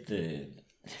sådan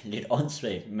lidt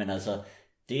åndssvagt, men altså,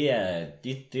 det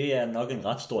er nok en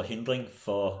ret stor hindring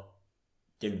for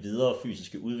den videre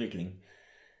fysiske udvikling.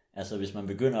 Altså hvis man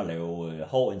begynder at lave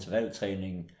hård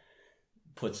intervaltræning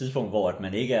på et tidspunkt, hvor at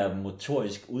man ikke er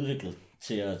motorisk udviklet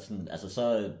til at sådan, altså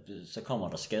så kommer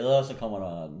der skader, så kommer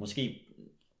der, måske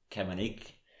kan man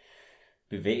ikke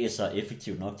bevæge sig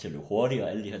effektivt nok til at løbe hurtigt og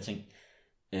alle de her ting.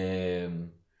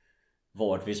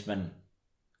 Hvor at hvis man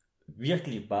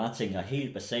virkelig bare tænker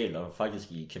helt basalt, og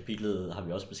faktisk i kapitlet har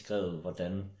vi også beskrevet,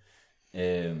 hvordan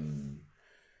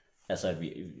altså at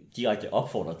vi direkte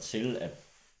opfordrer til, at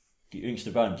de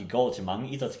yngste børn, de går til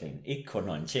mange idrætsgrene, ikke kun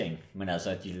orientering, men altså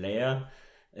at de lærer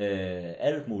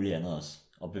alt muligt andet også,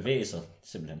 og bevæge sig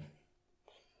simpelthen.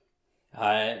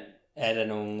 Er der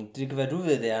nogle, det kan være du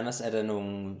ved det, Anders, er der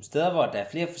nogle steder, hvor der er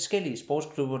flere forskellige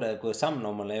sportsklubber, der er gået sammen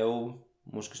om at lave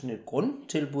måske sådan et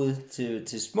grundtilbud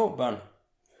til små børn?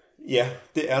 Ja,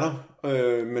 det er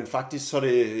der, men faktisk så er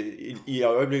det, i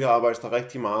øjeblikket arbejdes der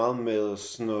rigtig meget med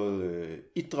sådan noget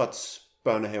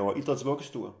idrætsbørnehaver,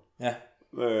 idrætsvuggestuer. Ja.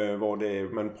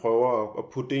 Hvor man prøver at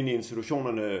putte det ind i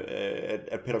institutionerne,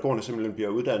 at pædagogerne simpelthen bliver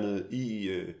uddannet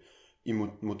i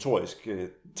motorisk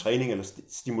træning eller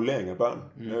stimulering af børn,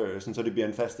 sådan så det bliver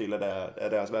en fast del af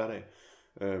deres hverdag.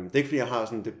 Det er ikke fordi jeg har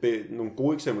sådan nogle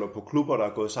gode eksempler på klubber, der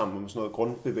er gået sammen om sådan noget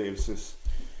grundbevægelses,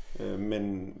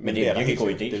 men det er en virkelig god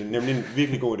idé. Det er nemlig en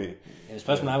virkelig god idé. Ja,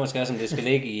 spørgsmålet er måske også, om det skal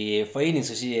ligge i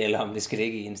foreningsregi, eller om det skal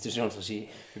ligge i institutionsregi.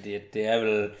 Fordi det er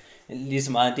vel lige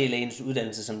så meget en del af ens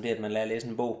uddannelse, som det, at man lærer at læse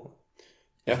en bog.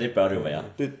 Ja, det bør det jo være.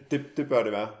 Det bør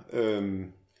det være.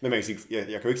 Men man kan sige, jeg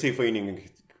kan jo ikke se, at foreningen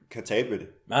kan tabe ved det.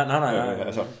 Nej.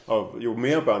 Altså, og jo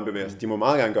mere børn bevæger sig, de må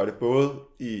meget gerne gøre det, både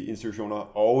i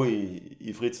institutioner og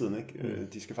i fritiden. Ikke?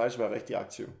 De skal faktisk være rigtig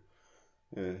aktive,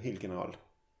 helt generelt.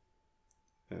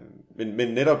 Men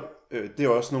netop, det er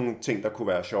også nogle ting, der kunne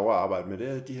være sjovere at arbejde med. Det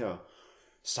er de her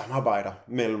samarbejder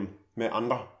med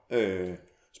andre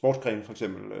sportsgrene, for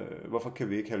eksempel. Hvorfor kan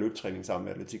vi ikke have løbetræning sammen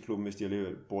med atletikklubben, hvis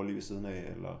de bor lige ved siden af?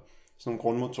 Eller sådan nogle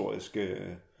grundmotoriske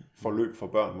forløb for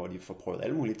børn, hvor de får prøvet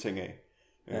alle mulige ting af.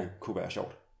 Kunne være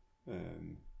sjovt.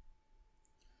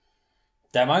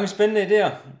 Der er mange spændende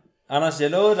idéer. Anders, jeg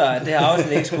lovede dig, at det her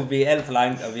afsnit ikke skulle blive alt for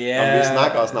langt, og vi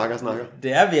snakker.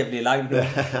 Det er ved at blive langt nu,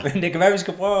 men det kan være, at vi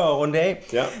skal prøve at runde af.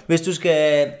 Ja. Hvis du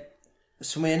skal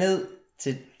summere ned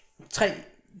til 3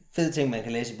 fede ting, man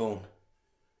kan læse i bogen.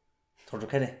 Tror du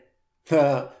kan det?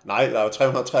 Nej, der er jo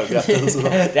 373 fede sider.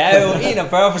 Der er jo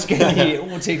 41 forskellige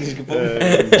utekniske punkter.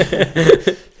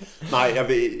 Nej, jeg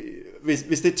vil...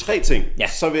 Hvis det er 3 ting,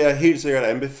 så vil jeg helt sikkert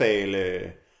anbefale...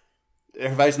 Jeg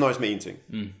kan faktisk nøjes med 1 ting.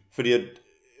 Fordi at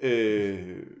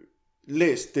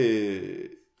læs det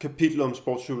kapitel om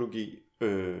sportspsykologi,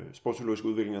 sportspsykologisk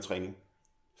udvikling og træning.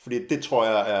 Fordi det tror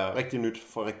jeg er rigtig nyt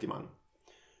for rigtig mange.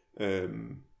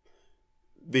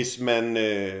 Hvis man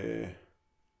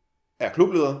er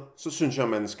klubleder, så synes jeg,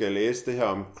 man skal læse det her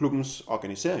om klubbens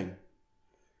organisering.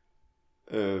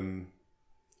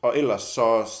 Og ellers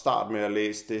så start med at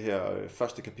læse det her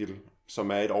første kapitel,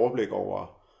 som er et overblik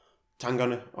over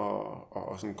tankerne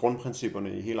og sådan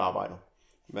grundprincipperne i hele arbejdet.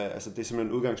 Altså det er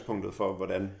simpelthen udgangspunktet for,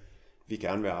 hvordan vi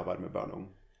gerne vil arbejde med børn og unge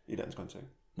i dansk kontekst.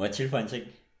 Må jeg tilføje en ting?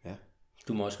 Ja.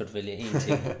 Du må også godt vælge 1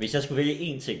 ting. Hvis jeg skulle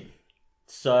vælge 1 ting,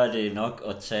 så er det nok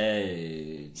at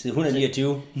tage... Side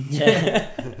 129.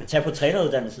 Tage på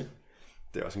træneruddannelse.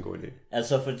 Det er også en god idé.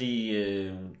 Altså fordi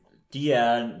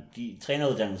de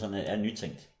træneruddannelserne er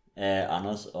nytænkt af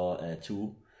Anders og af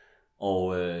Tue.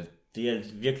 Og det er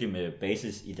virkelig med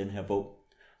basis i den her bog.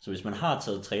 Så hvis man har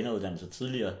taget træneruddannelser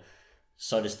tidligere,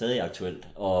 så er det stadig aktuelt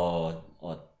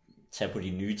at tage på de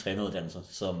nye træneruddannelser,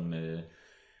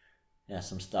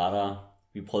 som starter.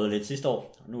 Vi prøvede lidt sidste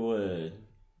år. Nu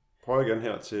prøv igen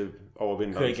her til over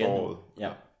vinteren foråret.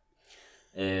 Ja.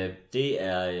 Det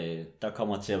er der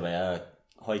kommer til at være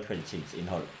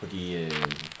højkvalitetsindhold på de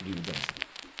uddannelser.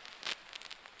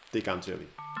 Det garanterer vi.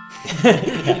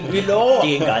 Vi lover.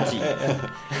 Det er en garanti.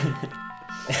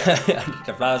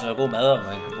 Der plejer også at være god mad, og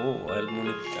man kan bruge og alt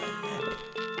muligt.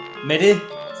 Med det,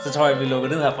 så tror jeg, vi lukker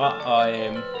ned herfra, og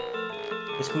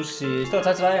jeg skulle sige stort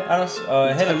tak til dig, Anders,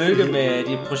 og held og lykke med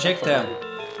dit projekt her.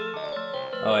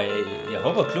 Og jeg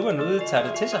håber, at klubberne ude tager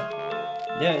det til sig.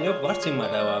 Jeg kunne godt tænke mig,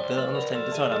 at der var bedre understanding.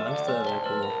 Det tror jeg, der er mange steder, der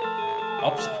kunne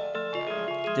op sig.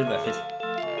 Det ville være fedt.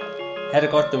 Ha' det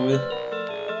godt derude.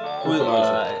 Ud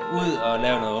og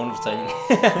lave noget ungdomstræning.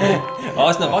 Og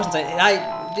også noget voksentræning. Nej,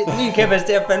 min kæphest,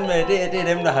 det er fandme, det er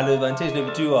dem, der har løbet en tilsløb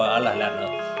i 20 år og aldrig har lært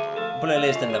noget. Prøv lige at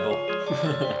læse den der bog.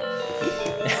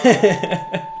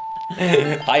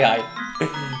 Hej hej.